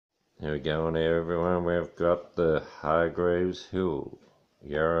Here we go on here, everyone. We've got the Hargreaves Hill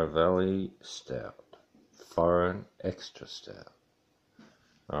Yarra Valley Stout. Foreign Extra Stout.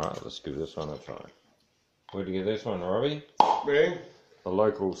 Alright, let's give this one a try. Where'd you get this one, Robbie? Me? The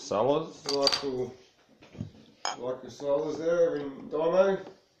local cellars. The local cellars there in Dymo.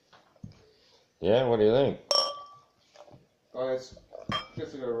 Yeah, what do you think? Oh, it's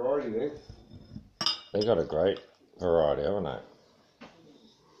definitely a variety there. They got a great variety, haven't they?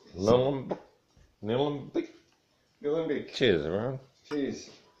 Nillumbik. Cheers, everyone. Cheers.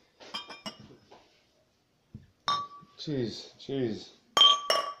 Cheers. Cheers.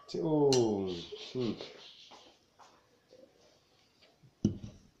 Oh, shoot.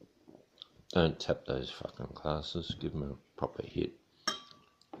 Don't tap those fucking glasses. Give them a proper hit.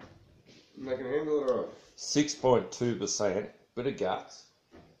 They can handle it alright. 6.2%. Bit of guts.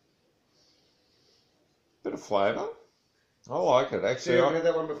 Bit of flavour. I like it, actually. You haven't had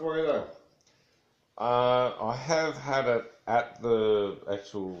that one before either? I have had it at the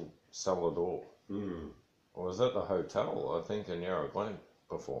actual cellar door. I was at the hotel, I think, in Yarra Glen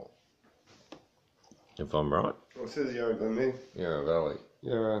before. If I'm right. Well, it says Yarra Glen there. Yarra Valley.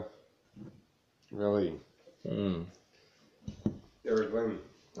 Yarra Valley. Yarra Glen.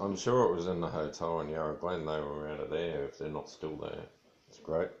 I'm sure it was in the hotel in Yarra Glen. They were out of there if they're not still there. It's a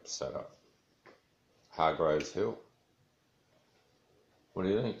great setup. Hargreaves Hill. What do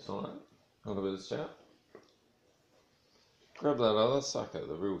you think, Simon? Got a bit of stout? Grab that other sucker,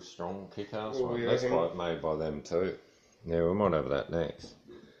 the real strong kick-ass one. Yeah, That's made by them too. Yeah, we might have that next.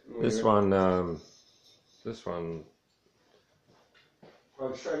 This one, Oh,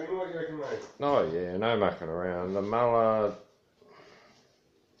 straight in, what do you reckon, mate? oh yeah, no mucking around. The Mallard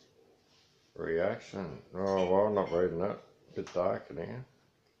reaction. Oh, well, I'm not reading that. Bit dark in here.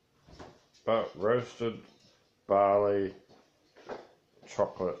 But roasted barley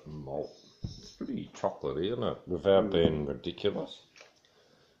chocolate malt. It's pretty chocolatey, isn't it? Without being ridiculous.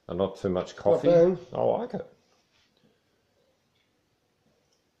 And not too much coffee. I like it.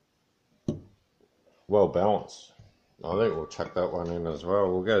 Well balanced. I think we'll chuck that one in as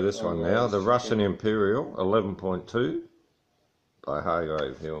well. We'll go this one now. The Russian Imperial, 11.2 by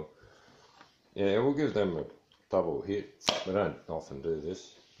Hargreaves Hill. Yeah, we'll give them a double hit. We don't often do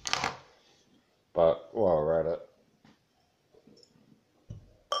this. But while we're at it,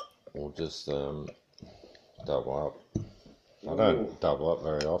 we'll just double up. I don't double up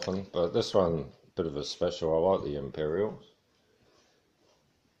very often, but this one, bit of a special. I like the Imperials.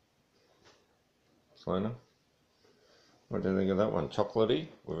 Selena, what do you think of that one? Chocolatey,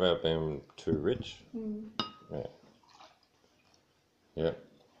 without being too rich? Yeah. Yep.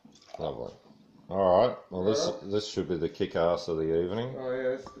 Lovely. Alright, well this should be the kick-ass of the evening. Oh yeah,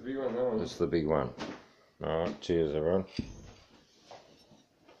 it's the big one, that one. It's the big one. Alright, cheers everyone.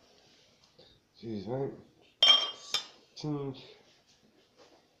 Cheers, mate. Tink.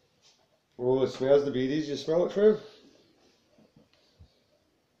 Oh, it smells the beaties. You smell it, Trev?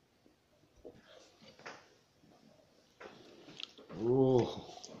 Ooh.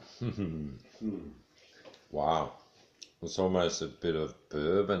 Wow. It's almost a bit of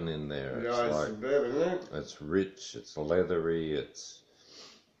bourbon in there. Yeah, it's like, bourbon, isn't it? It's rich, it's leathery, it's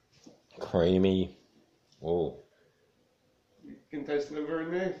creamy. Oh. You can taste liver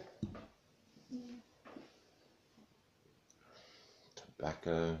in there.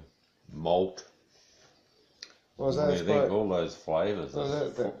 Tobacco, malt. What was What that? do you think? All those flavours. What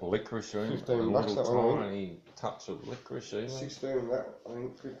was that? Licorice in it. 15 bucks, that one, tiny touch of licorice even. 16, that, I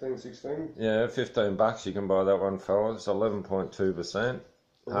think 15, 16. Yeah, $15 you can buy that one, fellas. 11.2%.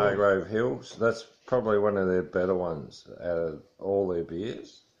 Hargreaves Hill. So that's probably one of their better ones out of all their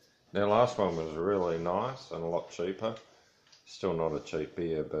beers. Their last one was really nice and a lot cheaper. Still not a cheap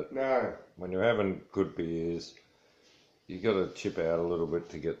beer, but No. when you're having good beers, you got to chip out a little bit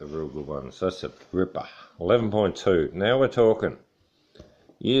to get the real good ones. So that's a ripper. 11.2. Now we're talking.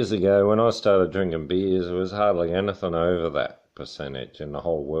 Years ago, when I started drinking beers, there was hardly anything over that percentage in the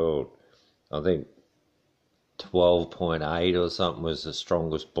whole world. I think 12.8 or something was the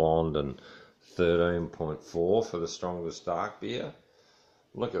strongest blonde and 13.4 for the strongest dark beer.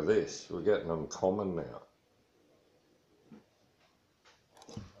 Look at this. We're getting them common now.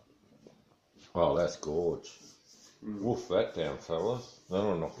 Oh, that's gorge. Wolf that down, fellas.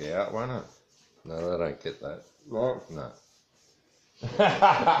 That'll knock you out, won't it? No, they don't get that. No. No.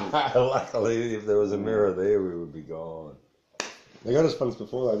 Luckily, if there was a mirror there, we would be gone. They got us once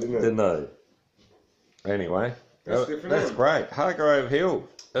before though, didn't they? Didn't they? Anyway, that's great. great. Hargreaves Hill.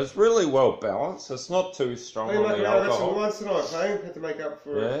 It's really well balanced. It's not too strong on the alcohol. Once tonight, hey? Had to make up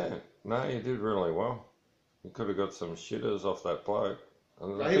for it. Yeah. No, you did really well. You could have got some shitters off that bloke.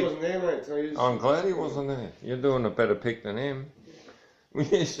 And No, he wasn't there, mate. So I'm glad he wasn't there. You're doing a better pick than him.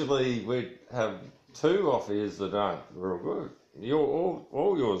 We'd have 2 off his that aren't real good.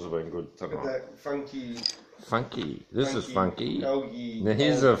 All yours have been good tonight. that funky. Funky. This is funky. Doggy, Now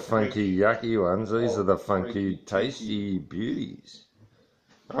here's the funky, yucky ones. These are the funky, tasty beauties.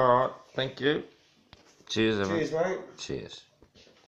 All right. Thank you. Cheers, everyone. Cheers, mate. Cheers.